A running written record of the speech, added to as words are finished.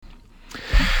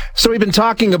So we've been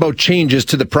talking about changes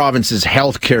to the province's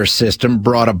healthcare system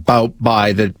brought about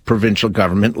by the provincial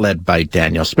government led by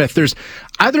Danielle Smith. There's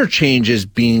other changes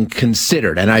being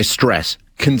considered, and I stress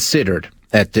considered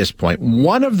at this point.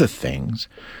 One of the things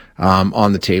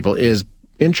on the table is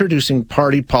introducing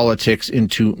party politics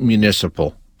into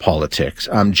municipal politics.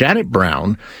 Janet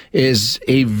Brown is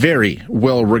a very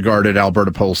well-regarded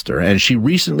Alberta pollster, and she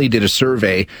recently did a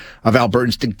survey of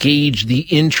Albertans to gauge the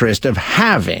interest of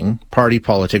having party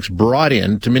politics brought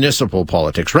into municipal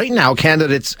politics. Right now,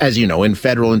 candidates, as you know, in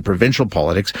federal and provincial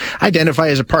politics, identify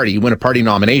as a party. You win a party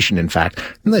nomination, in fact,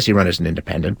 unless you run as an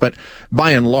independent. But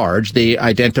by and large, they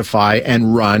identify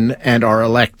and run and are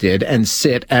elected and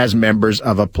sit as members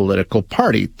of a political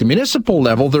party. At the municipal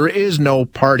level, there is no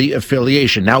party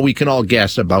affiliation. Now, we can all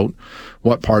guess about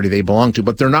what party they belong to,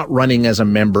 but they're not running as a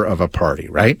member of a party,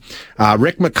 right?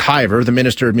 Rick McIver, the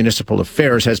Minister of Municipal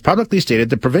Affairs, has publicly stated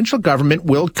the provincial government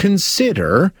will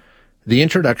consider the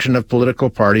introduction of political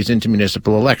parties into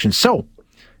municipal elections. So,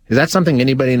 is that something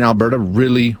anybody in Alberta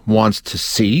really wants to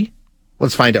see?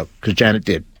 Let's find out, because Janet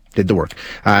did the work.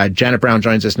 Janet Brown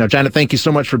joins us now. Janet, thank you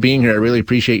so much for being here. I really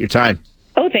appreciate your time.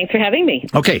 Oh, thanks for having me.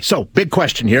 Okay, so big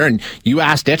question here, and you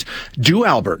asked it. Do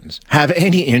Albertans have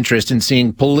any interest in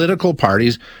seeing political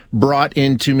parties brought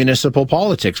into municipal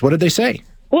politics? What did they say?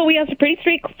 Well, we asked a pretty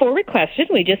straightforward question.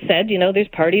 We just said, there's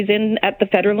parties at the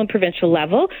federal and provincial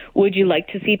level. Would you like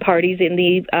to see parties in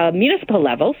the municipal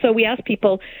level? So we asked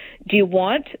people, do you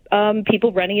want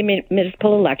people running in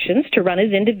municipal elections to run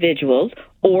as individuals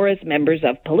or as members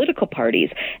of political parties?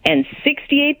 And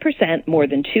 68%, more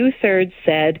than two-thirds,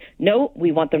 said, no,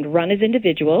 we want them to run as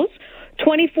individuals.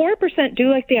 24% do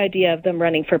like the idea of them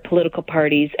running for political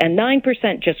parties, and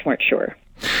 9% just weren't sure.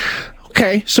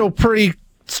 Okay, so pretty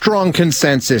strong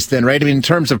consensus then, right? I mean, in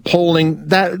terms of polling,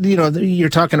 that, you're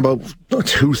talking about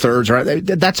two-thirds, right?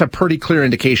 That's a pretty clear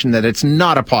indication that it's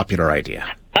not a popular idea.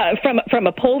 From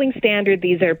a polling standard,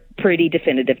 these are pretty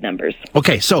definitive numbers.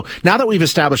 Okay, so now that we've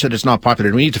established that it's not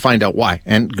popular, we need to find out why.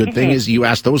 And good thing is you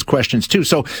asked those questions too.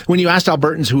 So when you asked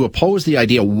Albertans who oppose the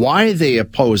idea why they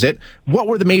oppose it, what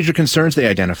were the major concerns they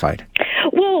identified?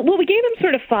 Well, we gave them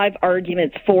sort of 5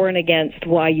 arguments for and against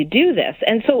why you do this.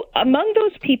 And so among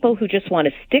those people who just want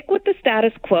to stick with the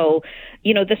status quo,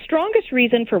 the strongest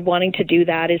reason for wanting to do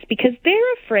that is because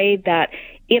they're afraid that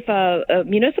if a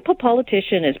municipal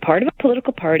politician is part of a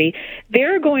political party,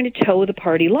 they're going to toe the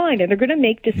party line, and they're going to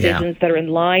make decisions that are in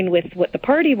line with what the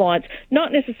party wants,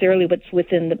 not necessarily what's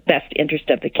within the best interest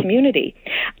of the community.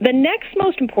 The next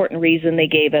most important reason they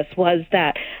gave us was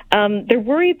that they're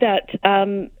worried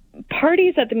that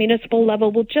parties at the municipal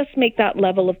level will just make that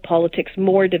level of politics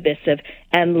more divisive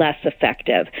and less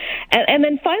effective. And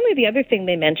then finally, the other thing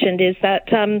they mentioned is that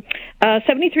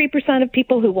 73% of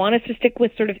people who want us to stick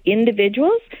with sort of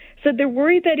individuals said they're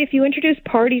worried that if you introduce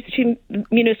parties to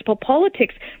municipal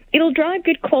politics, it'll drive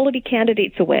good quality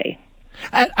candidates away.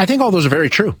 I think all those are very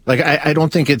true. I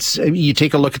don't think you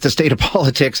take a look at the state of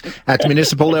politics at the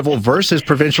municipal level versus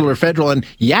provincial or federal, and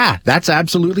that's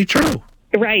absolutely true.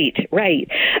 Right.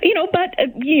 But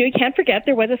you can't forget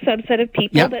there was a subset of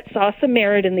people that saw some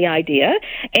merit in the idea,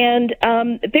 and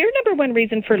their number one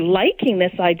reason for liking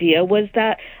this idea was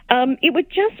that it would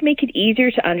just make it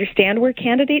easier to understand where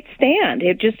candidates stand.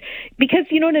 Because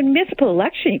in a municipal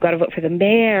election, you've got to vote for the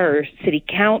mayor, or city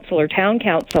council, or town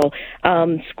council,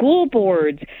 school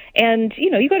boards, and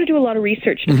you got to do a lot of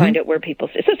research to find out where people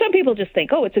stand. So some people just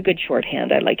think, oh, it's a good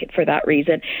shorthand. I like it for that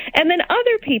reason, and then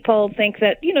other people think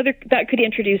that that could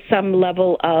introduce some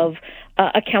level of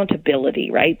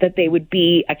accountability, right? That they would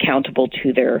be accountable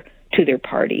to their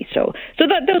party. So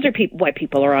those are why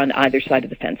people are on either side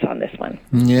of the fence on this one.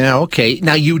 Yeah, okay.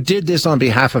 Now, you did this on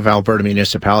behalf of Alberta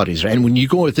municipalities, and when you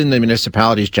go within the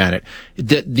municipalities, Janet,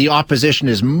 the opposition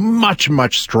is much,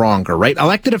 much stronger, right?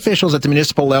 Elected officials at the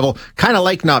municipal level kind of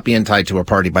like not being tied to a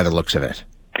party by the looks of it.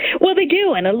 Well, they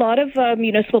do, and a lot of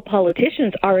municipal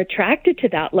politicians are attracted to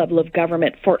that level of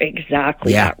government for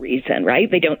exactly that reason, right?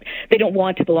 They don't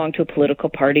want to belong to a political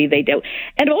party. They don't,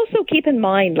 and also keep in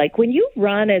mind, when you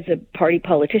run as a party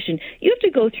politician, you have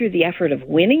to go through the effort of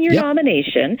winning your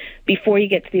nomination before you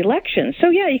get to the election. So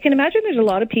you can imagine there's a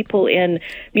lot of people in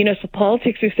municipal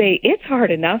politics who say it's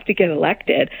hard enough to get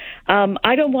elected.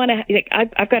 I don't want to.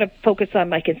 I've got to focus on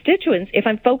my constituents. If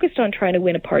I'm focused on trying to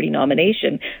win a party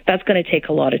nomination, that's going to take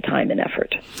a lot of time and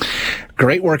effort.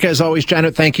 Great work as always,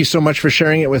 Janet. Thank you so much for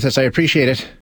sharing it with us. I appreciate it.